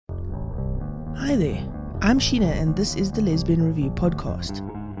Hi there, I'm Sheena and this is the Lesbian Review podcast.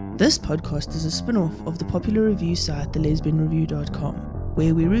 This podcast is a spin-off of the popular review site thelesbianreview.com,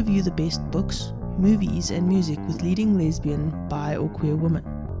 where we review the best books, movies and music with leading lesbian, bi or queer women.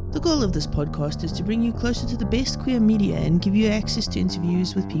 The goal of this podcast is to bring you closer to the best queer media and give you access to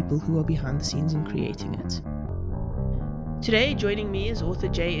interviews with people who are behind the scenes in creating it. Today joining me is author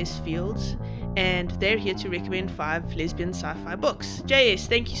J.S. Fields, and they're here to recommend 5 lesbian sci-fi books. J.S.,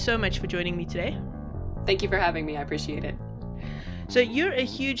 thank you so much for joining me today. Thank you for having me. I appreciate it. So you're a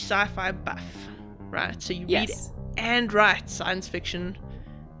huge sci-fi buff, right? So you read and write science fiction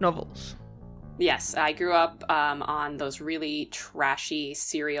novels. Yes, I grew up on those really trashy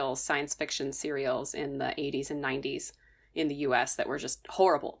science fiction serials in the 80s and 90s in the US that were just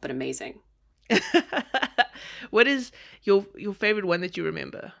horrible but amazing. What is your favorite one that you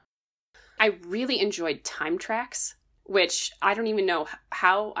remember? I really enjoyed Time Tracks, which I don't even know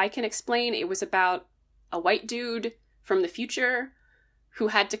how I can explain. It was about a white dude from the future who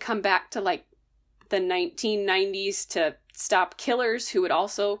had to come back to like the 1990s to stop killers who would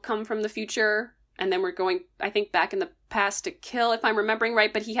also come from the future. And then we're going, I think, back in the past to kill, if I'm remembering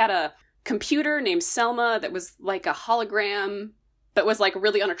right. But he had a computer named Selma that was like a hologram, but was like a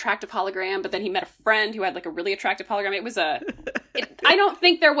really unattractive hologram. But then he met a friend who had like a really attractive hologram. It was I don't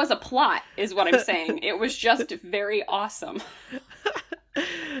think there was a plot, is what I'm saying. It was just very awesome.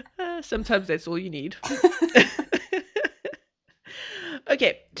 Sometimes that's all you need.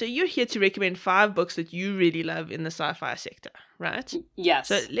 Okay, so you're here to recommend 5 books that you really love in the sci-fi sector, right? Yes.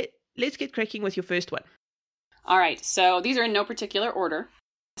 So let's get cracking with your first one. All right, so these are in no particular order.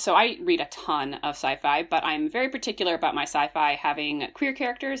 So I read a ton of sci-fi, but I'm very particular about my sci-fi having queer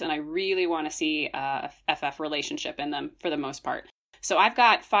characters, and I really want to see a FF relationship in them for the most part. So I've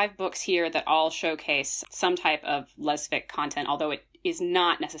got 5 books here that all showcase some type of lesfic content, although it is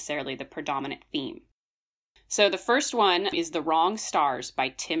not necessarily the predominant theme. So the first one is The Wrong Stars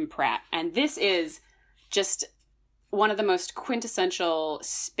by Tim Pratt, and this is just one of the most quintessential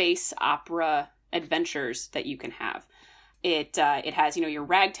space opera adventures that you can have. It has, your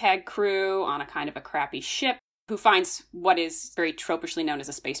ragtag crew on a kind of a crappy ship who finds what is very tropishly known as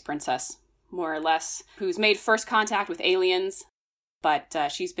a space princess, more or less, who's made first contact with aliens, but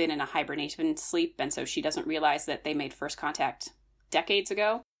she's been in a hibernation sleep, and so she doesn't realize that they made first contact decades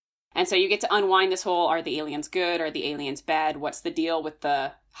ago. And so you get to unwind this whole, are the aliens good? Are the aliens bad? What's the deal with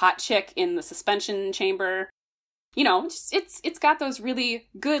the hot chick in the suspension chamber? It's got those really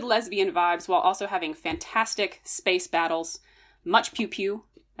good lesbian vibes while also having fantastic space battles. Much pew-pew.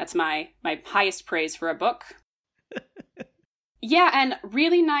 That's my highest praise for a book. Yeah, and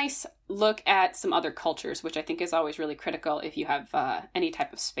really nice look at some other cultures, which I think is always really critical if you have any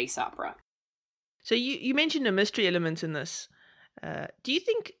type of space opera. So you mentioned a mystery element in this. Do you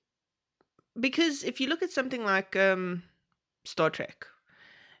think, because if you look at something like Star Trek,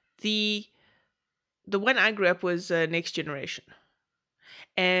 the one I grew up was Next Generation.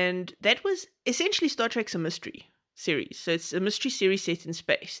 And that was essentially Star Trek's a mystery series. So it's a mystery series set in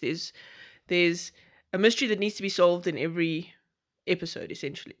space. There's a mystery that needs to be solved in every episode,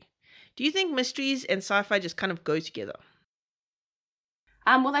 essentially. Do you think mysteries and sci-fi just kind of go together?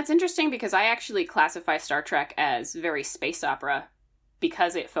 Well, that's interesting because I actually classify Star Trek as very space opera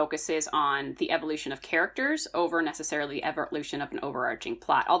because it focuses on the evolution of characters over necessarily the evolution of an overarching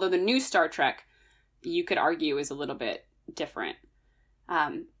plot. Although the new Star Trek, you could argue, is a little bit different.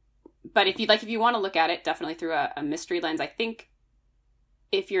 But if you want to look at it definitely through a mystery lens, I think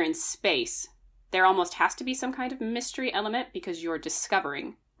if you're in space, there almost has to be some kind of mystery element because you're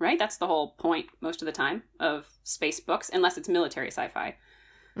discovering, right? That's the whole point most of the time of space books, unless it's military sci-fi.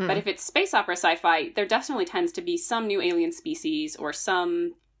 Mm. But if it's space opera sci-fi, there definitely tends to be some new alien species or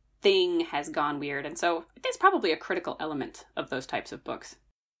some thing has gone weird. And so there's probably a critical element of those types of books.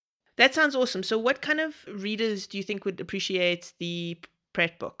 That sounds awesome. So what kind of readers do you think would appreciate the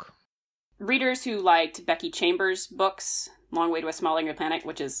Pratt book? Readers who liked Becky Chambers' books, Long Way to a Smaller Planet,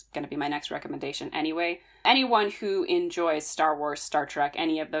 which is going to be my next recommendation anyway. Anyone who enjoys Star Wars, Star Trek,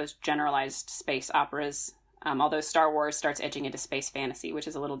 any of those generalized space operas, although Star Wars starts edging into space fantasy, which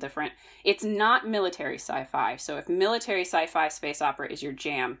is a little different. It's not military sci-fi, so if military sci-fi space opera is your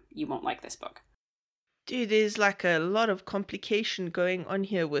jam, you won't like this book. Dude, there's like a lot of complication going on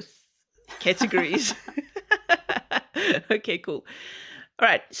here with categories. Okay, cool. All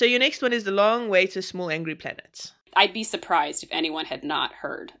right, so your next one is The Long Way to Small Angry Planets. I'd be surprised if anyone had not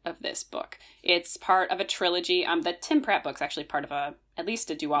heard of this book. It's part of a trilogy. The Tim Pratt book's actually part of at least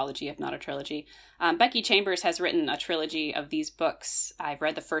a duology, if not a trilogy. Becky Chambers has written a trilogy of these books. I've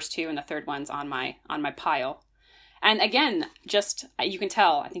read the first 2 and the third one's on my pile. And again, just, you can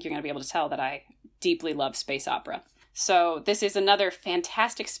tell, I think you're going to be able to tell that I deeply love space opera. So this is another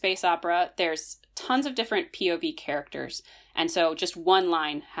fantastic space opera. There's tons of different POV characters. And so just one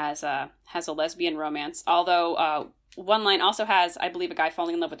line has a lesbian romance. Although one line also has, I believe, a guy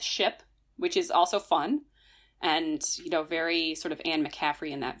falling in love with a ship, which is also fun. And, very sort of Anne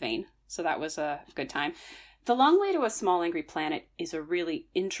McCaffrey in that vein. So that was a good time. The Long Way to a Small Angry Planet is a really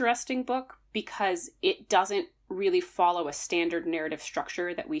interesting book because it doesn't really follow a standard narrative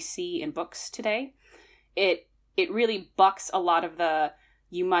structure that we see in books today. It really bucks a lot of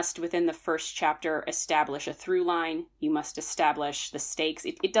you must, within the first chapter, establish a through line. You must establish the stakes.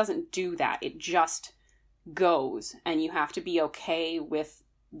 It doesn't do that. It just goes, and you have to be okay with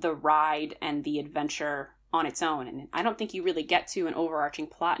the ride and the adventure on its own. And I don't think you really get to an overarching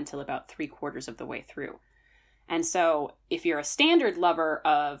plot until about 3/4 of the way through. And so if you're a standard lover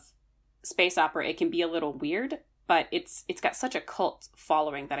of space opera, it can be a little weird, but it's got such a cult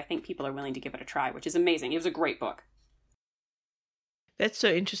following that I think people are willing to give it a try, which is amazing. It was a great book. That's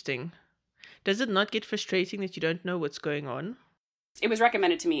so interesting. Does it not get frustrating that you don't know what's going on? It was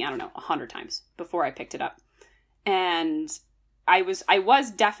recommended to me, 100 times before I picked it up. And I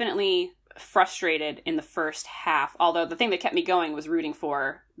was definitely frustrated in the first half, although the thing that kept me going was rooting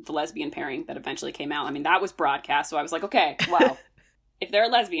for the lesbian pairing that eventually came out. I mean, that was broadcast, so I was like, okay, well, if there are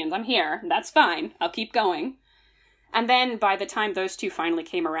lesbians, I'm here. That's fine. I'll keep going. And then by the time those two finally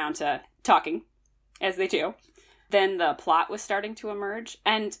came around to talking, as they do, then the plot was starting to emerge.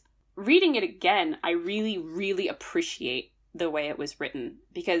 And reading it again, I really, really appreciate the way it was written,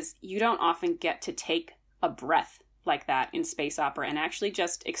 because you don't often get to take a breath like that in space opera and actually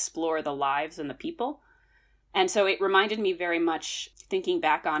just explore the lives and the people. And so it reminded me very much, thinking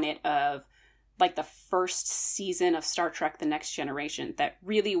back on it, of like the first season of Star Trek The Next Generation, that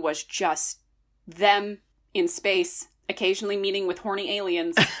really was just them in space, occasionally meeting with horny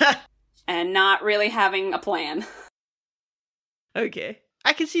aliens and not really having a plan. Okay,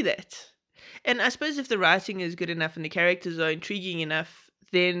 I can see that. And I suppose if the writing is good enough and the characters are intriguing enough,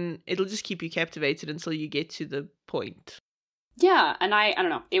 then it'll just keep you captivated until you get to the point. Yeah, and I don't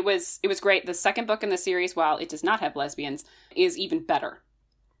know. It was great. The second book in the series, while it does not have lesbians, is even better.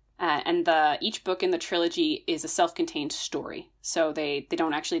 And each book in the trilogy is a self-contained story. So they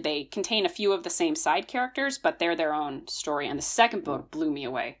contain a few of the same side characters, but they're their own story. And the second book blew me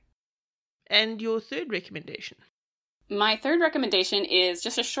away. And your third recommendation? My third recommendation is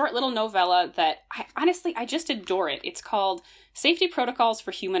just a short little novella that I just adore it. It's called Safety Protocols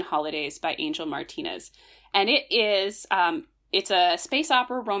for Human Holidays by Angel Martinez. And it is, it's a space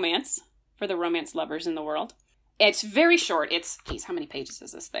opera romance for the romance lovers in the world. It's very short. How many pages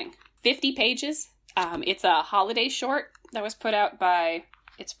is this thing? 50 pages. It's a holiday short that was put out by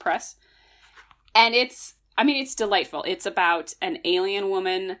its press. And it's delightful. It's about an alien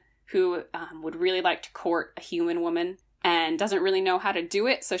woman who would really like to court a human woman and doesn't really know how to do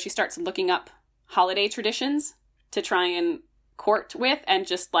it. So she starts looking up holiday traditions to try and court with, and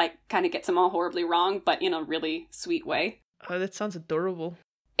just kind of gets them all horribly wrong, but in a really sweet way. Oh, that sounds adorable.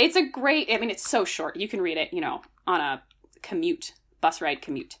 It's it's so short. You can read it, on a bus ride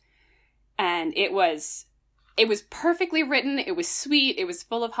commute. And it was perfectly written. It was sweet. It was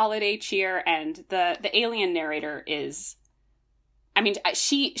full of holiday cheer. And the alien narrator is,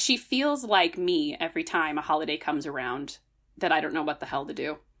 she feels like me every time a holiday comes around that I don't know what the hell to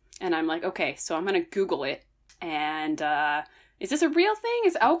do. And I'm like, okay, so I'm going to Google it. And, is this a real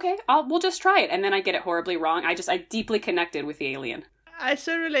thing? We'll just try it. And then I get it horribly wrong. I deeply connected with the alien. I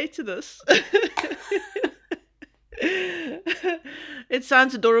so relate to this. It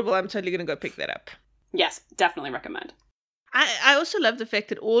sounds adorable. I'm totally going to go pick that up. Yes, definitely recommend. I also love the fact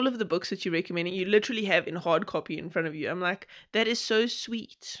that all of the books that you're recommending, you literally have in hard copy in front of you. I'm like, that is so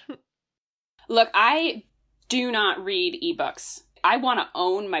sweet. Look, I do not read ebooks. I want to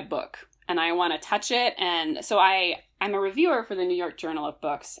own my book and I want to touch it. And so I'm a reviewer for the New York Journal of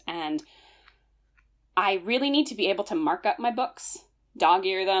Books, and I really need to be able to mark up my books, dog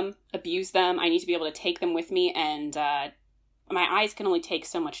ear them, abuse them. I need to be able to take them with me, and my eyes can only take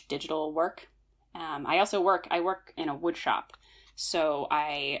so much digital work. I work in a wood shop, so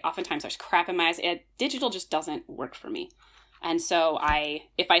oftentimes there's crap in my eyes. Digital just doesn't work for me. And so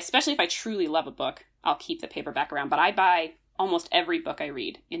especially if I truly love a book, I'll keep the paperback around, but I buy almost every book I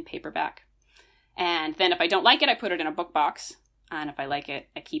read in paperback. And then if I don't like it, I put it in a book box. And if I like it,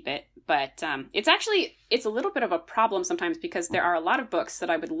 I keep it. But it's a little bit of a problem sometimes, because there are a lot of books that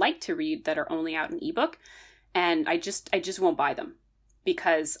I would like to read that are only out in ebook. And I just won't buy them,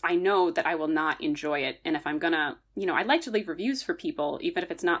 because I know that I will not enjoy it. And if I'm gonna, I'd like to leave reviews for people, even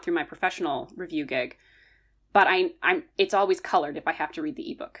if it's not through my professional review gig. But it's always colored if I have to read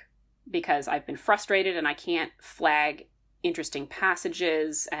the ebook, because I've been frustrated and I can't flag interesting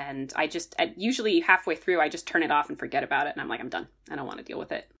passages, and usually halfway through I just turn it off and forget about it, and I'm like, I'm done. I don't want to deal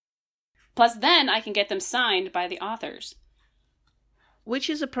with it. Plus then I can get them signed by the authors. Which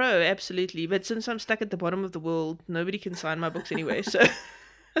is a pro, absolutely. But since I'm stuck at the bottom of the world, nobody can sign my books anyway, so...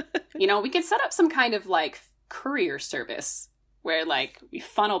 We could set up some kind of, courier service where, we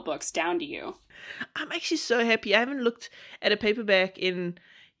funnel books down to you. I'm actually so happy. I haven't looked at a paperback in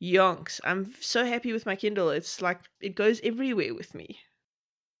yonks. I'm so happy with my Kindle. It's like, it goes everywhere with me.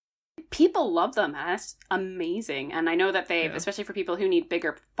 People love them. That's amazing. And I know that especially for people who need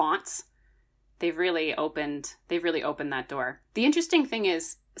bigger fonts, they've really opened that door. The interesting thing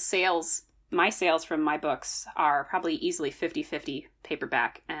is my sales from my books are probably easily 50-50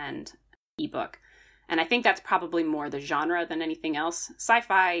 paperback and ebook. And I think that's probably more the genre than anything else.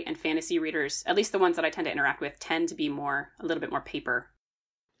 Sci-fi and fantasy readers, at least the ones that I tend to interact with, tend to be a little bit more paper.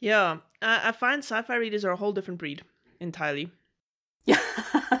 Yeah, I find sci-fi readers are a whole different breed entirely. Yeah,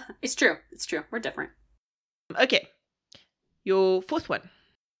 it's true. We're different. Okay, your fourth one.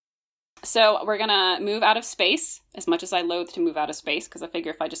 So we're going to move out of space, as much as I loathe to move out of space, because I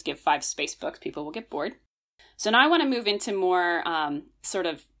figure if I just give 5 space books, people will get bored. So now I want to move into more sort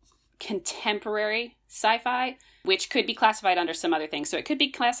of contemporary sci-fi, which could be classified under some other things. So it could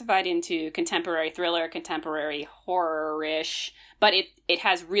be classified into contemporary thriller, contemporary horror-ish, but it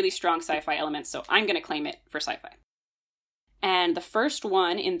has really strong sci-fi elements, so I'm going to claim it for sci-fi. And the first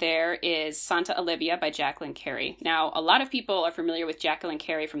one in there is Santa Olivia by Jacqueline Carey. Now, a lot of people are familiar with Jacqueline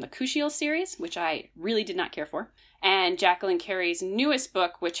Carey from the Kushiel series, which I really did not care for, and Jacqueline Carey's newest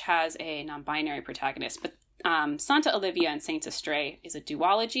book, which has a non-binary protagonist. But Santa Olivia and Saints Astray is a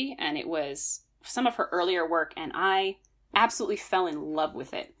duology, and it was some of her earlier work, and I absolutely fell in love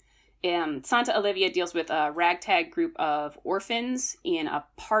with it. Santa Olivia deals with a ragtag group of orphans in a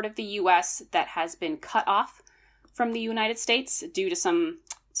part of the U.S. that has been cut off from the United States due to some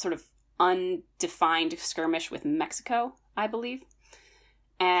sort of undefined skirmish with Mexico, I believe.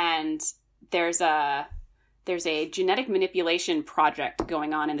 And there's a genetic manipulation project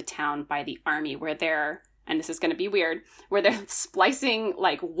going on in the town by the army where and this is going to be weird, where they're splicing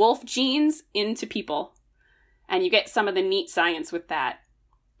wolf genes into people. And you get some of the neat science with that.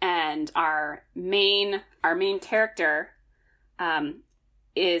 And our main character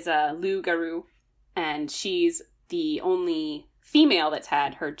is Lou Garou, and she's the only female that's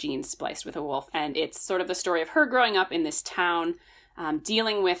had her genes spliced with a wolf. And it's sort of the story of her growing up in this town,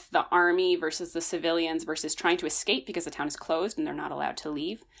 dealing with the army versus the civilians versus trying to escape because the town is closed and they're not allowed to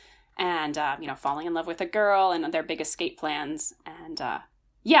leave. And, falling in love with a girl and their big escape plans. And,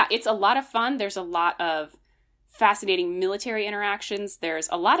 it's a lot of fun. There's a lot of fascinating military interactions. There's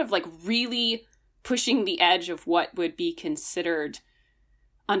a lot of, really pushing the edge of what would be considered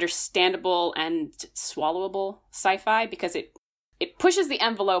understandable and swallowable sci-fi, because it pushes the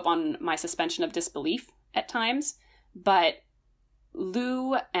envelope on my suspension of disbelief at times. But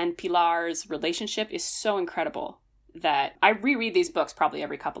Lou and Pilar's relationship is so incredible that I reread these books probably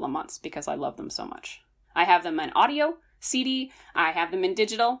every couple of months because I love them so much. I have them in audio, CD, I have them in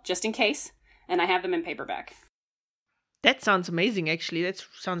digital, just in case, and I have them in paperback. That sounds amazing, actually. That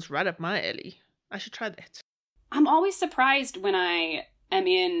sounds right up my alley. I should try that. I'm always surprised when I am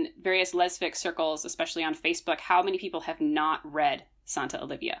in various lesfic circles, especially on Facebook, how many people have not read Santa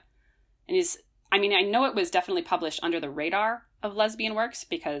Olivia. And I know it was definitely published under the radar of lesbian works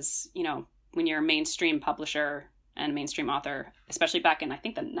because, when you're a mainstream publisher and mainstream author, especially back in, I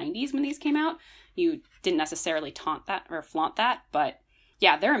think, the 90s when these came out, you didn't necessarily taunt that or flaunt that. But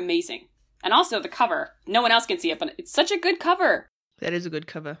yeah, they're amazing. And also the cover. No one else can see it, but it's such a good cover. That is a good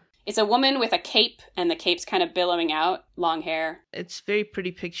cover. It's a woman with a cape, and the cape's kind of billowing out, long hair. It's a very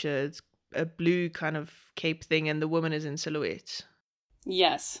pretty picture. It's a blue kind of cape thing, and the woman is in silhouette.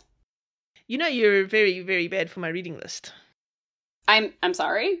 Yes. You're very, very bad for my reading list. I'm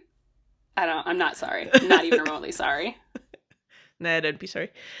sorry? I'm not sorry. I'm not even remotely sorry. Nah, don't be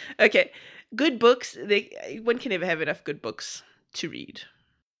sorry. Okay. Good books. One can never have enough good books to read.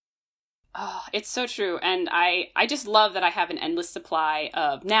 Oh, it's so true. And I just love that I have an endless supply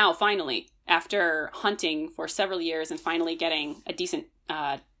of, now, finally, after hunting for several years and finally getting a decent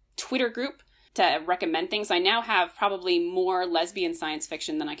Twitter group to recommend things, I now have probably more lesbian science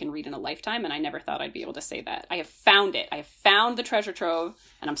fiction than I can read in a lifetime, and I never thought I'd be able to say that. I have found it. I have found the treasure trove,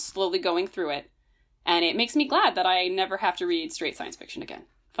 and I'm slowly going through it. And it makes me glad that I never have to read straight science fiction again,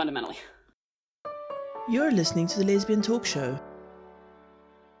 fundamentally. You're listening to The Lesbian Talk Show.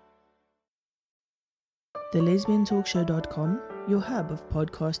 TheLesbianTalkShow.com, your hub of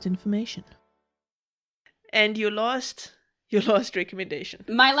podcast information. And your last recommendation.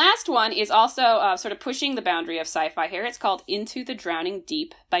 My last one is also sort of pushing the boundary of sci-fi here. It's called Into the Drowning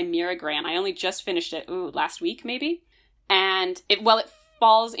Deep by Mira Grant. I only just finished it, last week maybe. And it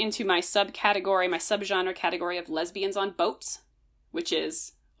falls into my subgenre category of lesbians on boats, which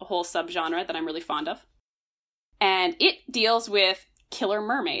is a whole subgenre that I'm really fond of. And it deals with killer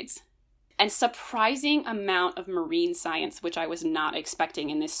mermaids and surprising amount of marine science, which I was not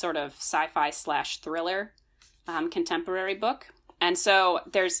expecting in this sort of sci-fi / thriller contemporary book. And so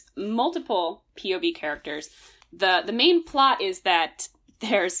there's multiple POV characters. The main plot is that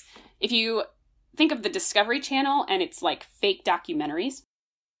if you think of the Discovery Channel and it's like fake documentaries,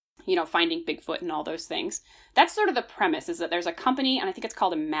 finding Bigfoot and all those things. That's sort of the premise, is that there's a company, and I think it's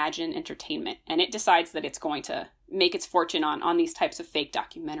called Imagine Entertainment, and it decides that it's going to make its fortune on these types of fake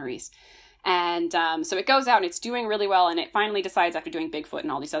documentaries. And so it goes out and it's doing really well, and it finally decides after doing Bigfoot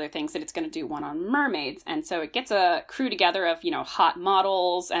and all these other things that it's going to do one on mermaids. And so it gets a crew together of, hot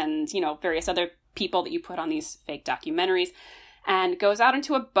models and, various other people that you put on these fake documentaries, and goes out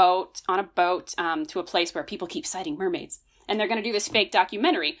into a boat to a place where people keep sighting mermaids. And they're going to do this fake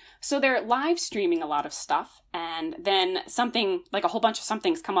documentary. So they're live streaming a lot of stuff, and then something, like a whole bunch of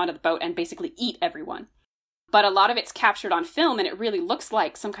somethings, come onto the boat and basically eat everyone. But a lot of it's captured on film, and it really looks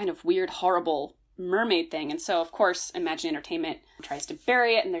like some kind of weird, horrible mermaid thing. And so, of course, Imagine Entertainment tries to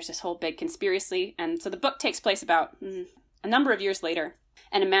bury it, and there's this whole big conspiracy. And so the book takes place about a number of years later,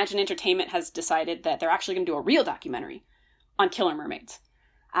 and Imagine Entertainment has decided that they're actually going to do a real documentary on killer mermaids.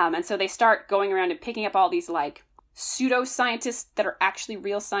 And so they start going around and picking up all these, like, pseudo-scientists that are actually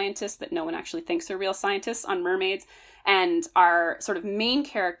real scientists that no one actually thinks are real scientists on mermaids. And our sort of main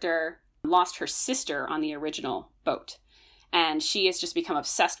character lost her sister on the original boat. And she has just become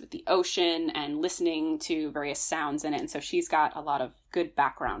obsessed with the ocean and listening to various sounds in it. And so she's got a lot of good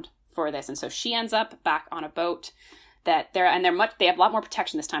background for this. And so she ends up back on a boat they have a lot more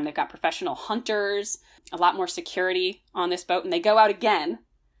protection this time. They've got professional hunters, a lot more security on this boat. And they go out again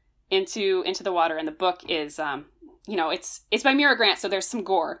into the water. And the book is, it's by Mira Grant, so there's some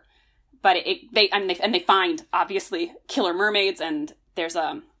gore. But they find, obviously, killer mermaids. And there's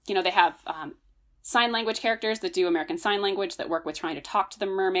they have sign language characters that do American Sign Language that work with trying to talk to the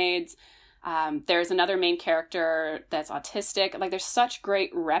mermaids. There's another main character that's autistic. Like, there's such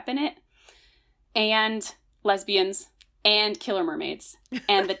great rep in it. And lesbians and killer mermaids.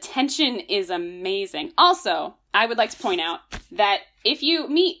 And the tension is amazing. Also, I would like to point out that if you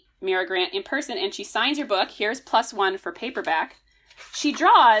meet Mira Grant in person and she signs your book, here's +1 for paperback, she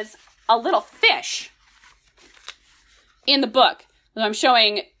draws a little fish in the book. So I'm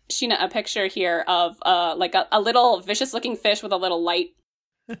showing Sheena a picture here of a little vicious looking fish with a little light.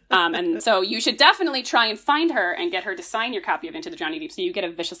 And so you should definitely try and find her and get her to sign your copy of Into the Drowning Deep so you get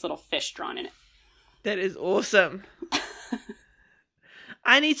a vicious little fish drawn in it. That is awesome.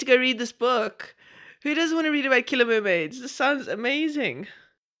 I need to go read this book. Who doesn't want to read about killer mermaids? This sounds amazing.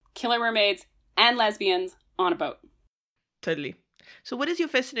 Killer mermaids and lesbians on a boat. Totally. So what is your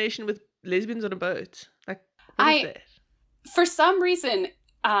fascination with lesbians on a boat? Like, what is that? For some reason,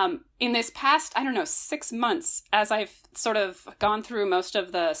 in this past, 6 months, as I've sort of gone through most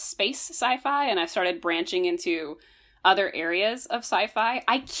of the space sci-fi and I've started branching into other areas of sci-fi,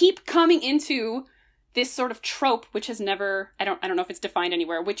 I keep coming into this sort of trope, which has never, I don't know if it's defined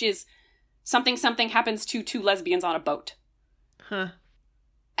anywhere, which is something happens to two lesbians on a boat. Huh.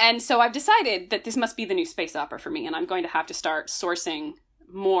 And so I've decided that this must be the new space opera for me, and I'm going to have to start sourcing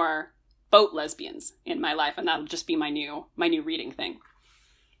more boat lesbians in my life, and that'll just be my new reading thing.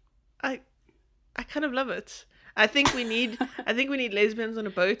 I kind of love it. I think we need lesbians on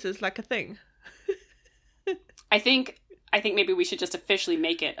a boat as like a thing. I think maybe we should just officially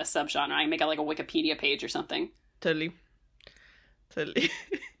make it a subgenre. I make it like a Wikipedia page or something. Totally.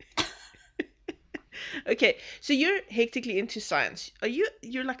 Okay, so you're hectically into science.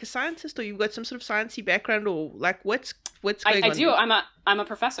 You're like a scientist, or you've got some sort of sciencey background, or like what's going on? I do. I'm a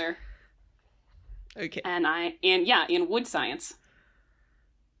professor. Okay. And in wood science.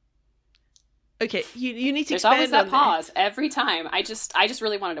 Okay, you need to. There's always that pause every time. I just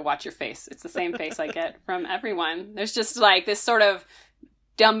really wanted to watch your face. It's the same face I get from everyone. There's just like this sort of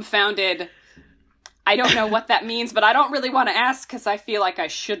dumbfounded, I don't know what that means, but I don't really want to ask because I feel like I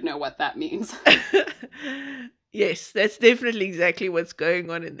should know what that means. Yes, that's definitely exactly what's going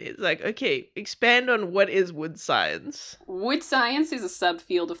on in there. It's like, okay, expand on what is wood science. Wood science is a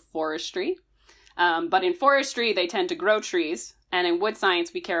subfield of forestry. But in forestry, they tend to grow trees. And in wood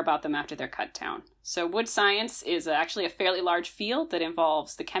science, we care about them after they're cut down. So wood science is actually a fairly large field that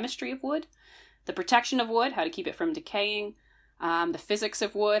involves the chemistry of wood, the protection of wood, how to keep it from decaying, the physics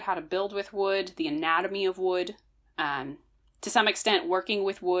of wood, how to build with wood, the anatomy of wood, to some extent working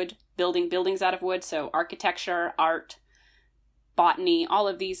with wood, building buildings out of wood, so architecture, art, botany, all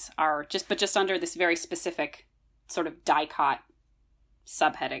of these are just under this very specific sort of dicot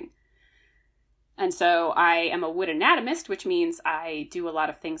subheading. And so I am a wood anatomist, which means I do a lot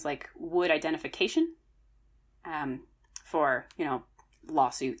of things like wood identification for,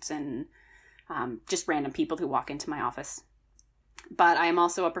 lawsuits and just random people who walk into my office. But I am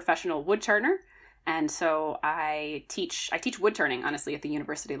also a professional wood turner. And so I teach wood turning, honestly, at the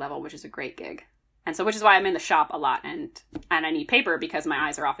university level, which is a great gig. And so, which is why I'm in the shop a lot, and I need paper because my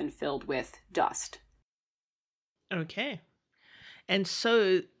eyes are often filled with dust. Okay. And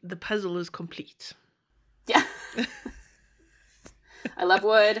so the puzzle is complete. Yeah. I love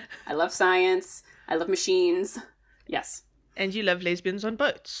wood. I love science. I love machines. Yes. And you love lesbians on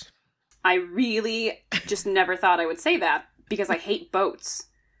boats. I really just never thought I would say that because I hate boats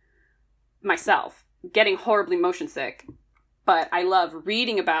myself, getting horribly motion sick. But I love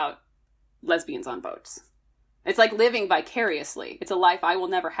reading about lesbians on boats. It's like living vicariously. It's a life I will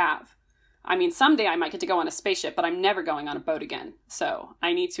never have. I mean, someday I might get to go on a spaceship, but I'm never going on a boat again. So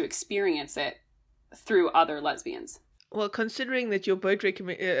I need to experience it through other lesbians. Well, considering that your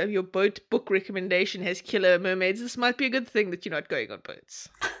boat book recommendation has killer mermaids, this might be a good thing that you're not going on boats.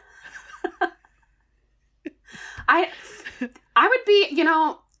 I would be,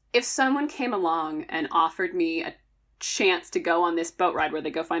 if someone came along and offered me a chance to go on this boat ride where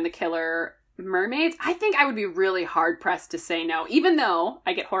they go find the killer mermaids, I think I would be really hard pressed to say no. Even though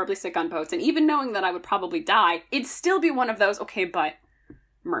I get horribly sick on boats, and even knowing that I would probably die, it'd still be one of those, okay, but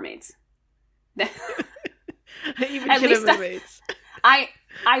mermaids. Even killer mermaids.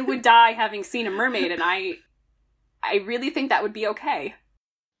 I would die having seen a mermaid, and I really think that would be okay.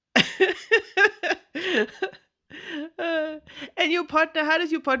 And your partner, how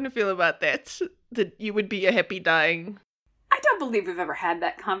does your partner feel about that? That you would be a happy dying? I don't believe we've ever had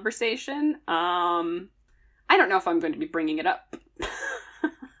that conversation. I don't know if I'm going to be bringing it up.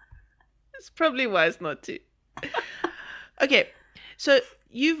 It's probably wise not to. Okay, so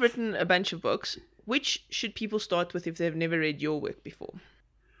you've written a bunch of books. Which should people start with if they've never read your work before?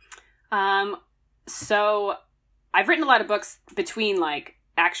 So I've written a lot of books between like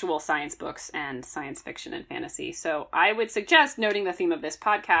actual science books and science fiction and fantasy. So I would suggest, noting the theme of this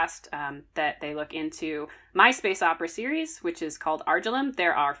podcast, that they look into my space opera series, which is called Argillum.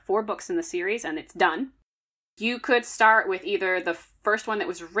 There are 4 books in the series, and it's done. You could start with either the first one that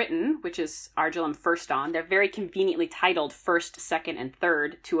was written, which is Argillum First Dawn. They're very conveniently titled First, Second, and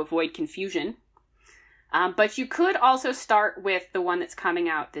Third to avoid confusion. But you could also start with the one that's coming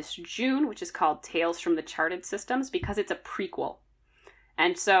out this June, which is called Tales from the Charted Systems, because it's a prequel.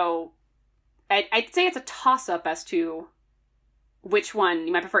 And so I'd say it's a toss-up as to which one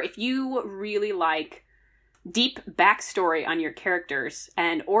you might prefer. If you really like deep backstory on your characters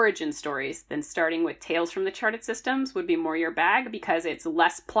and origin stories, then starting with Tales from the Charted Systems would be more your bag, because it's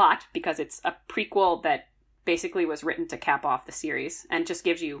less plot, because it's a prequel that basically was written to cap off the series and just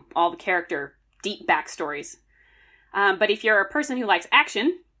gives you all the character deep backstories. But if you're a person who likes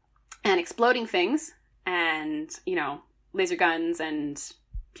action and exploding things and, laser guns and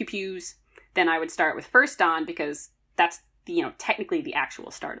pew-pews, then I would start with First Dawn, because that's, technically the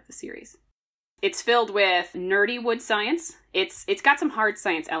actual start of the series. It's filled with nerdy wood science. It's got some hard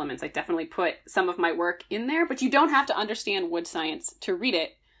science elements. I definitely put some of my work in there, but you don't have to understand wood science to read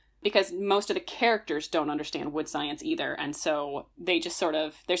it, because most of the characters don't understand wood science either. And so they just sort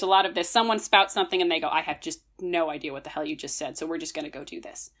of, there's a lot of this, someone spouts something and they go, I have just no idea what the hell you just said, so we're just going to go do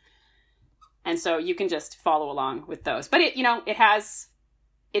this. And so you can just follow along with those. But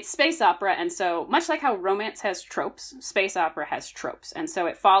it's space opera, and so much like how romance has tropes, space opera has tropes. And so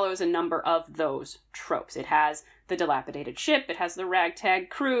it follows a number of those tropes. It has the dilapidated ship, it has the ragtag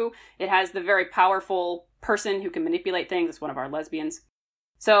crew, it has the very powerful person who can manipulate things. It's one of our lesbians.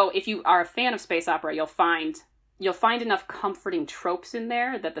 So if you are a fan of space opera, you'll find enough comforting tropes in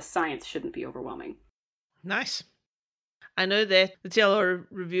there that the science shouldn't be overwhelming. Nice. I know that the TLR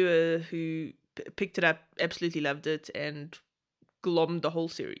reviewer who picked it up absolutely loved it and glommed the whole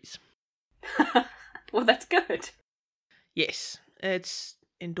series. Well, that's good. Yes, it's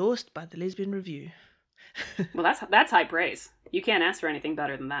endorsed by the Lesbian Review. Well, that's high praise. You can't ask for anything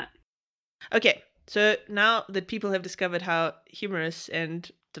better than that. Okay, so now that people have discovered how humorous and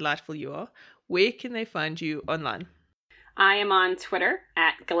delightful you are, where can they find you online? I am on Twitter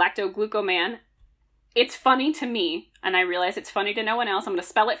at GalactoGlucoman. It's funny to me, and I realize it's funny to no one else. I'm going to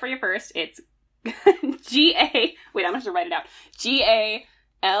spell it for you first. It's G-A... Wait, I'm going to have to write it out.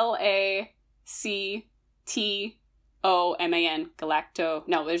 galacto.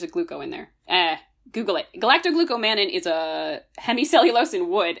 No, there's a gluco in there. Google it. Galactoglucomannan is a hemicellulose in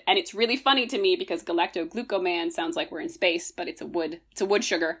wood, and it's really funny to me because galactoglucoman sounds like we're in space, but it's a wood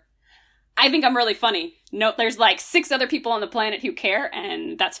sugar. I think I'm really funny. No, there's like 6 other people on the planet who care,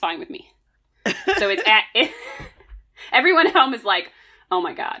 and that's fine with me. So it's everyone at home is like, oh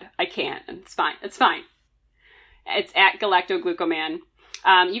my god, I can't. And it's fine. It's fine. It's at galactoglucoman.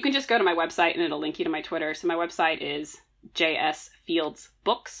 You can just go to my website and it'll link you to my Twitter. So my website is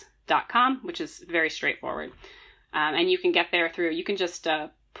jsfieldsbooks.com, which is very straightforward. And you can get there through, you can just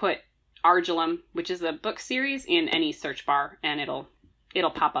put Argillum, which is a book series, in any search bar, and it'll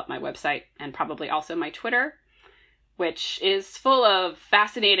pop up my website and probably also my Twitter, which is full of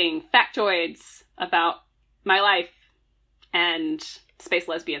fascinating factoids about my life and space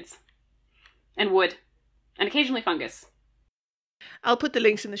lesbians and wood and occasionally fungus. I'll put the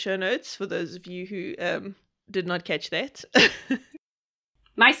links in the show notes for those of you who did not catch that.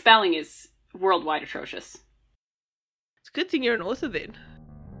 My spelling is worldwide atrocious. It's a good thing you're an author then.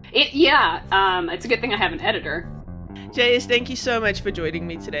 It's a good thing I have an editor. JS, thank you so much for joining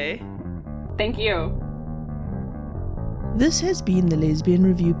me today. Thank you. This has been the Lesbian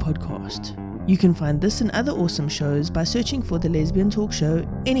Review Podcast. You can find this and other awesome shows by searching for The Lesbian Talk Show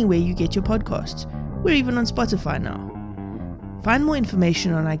anywhere you get your podcasts. We're even on Spotify now. Find more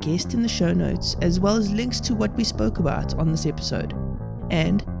information on our guest in the show notes, as well as links to what we spoke about on this episode.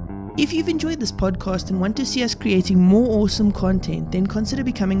 And if you've enjoyed this podcast and want to see us creating more awesome content, then consider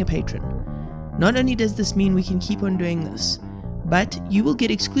becoming a patron. Not only does this mean we can keep on doing this, but you will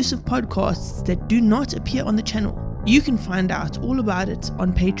get exclusive podcasts that do not appear on the channel. You can find out all about it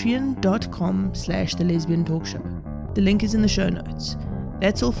on patreon.com/thelesbiantalkshow. The link is in the show notes.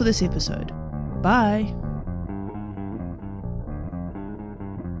 That's all for this episode. Bye!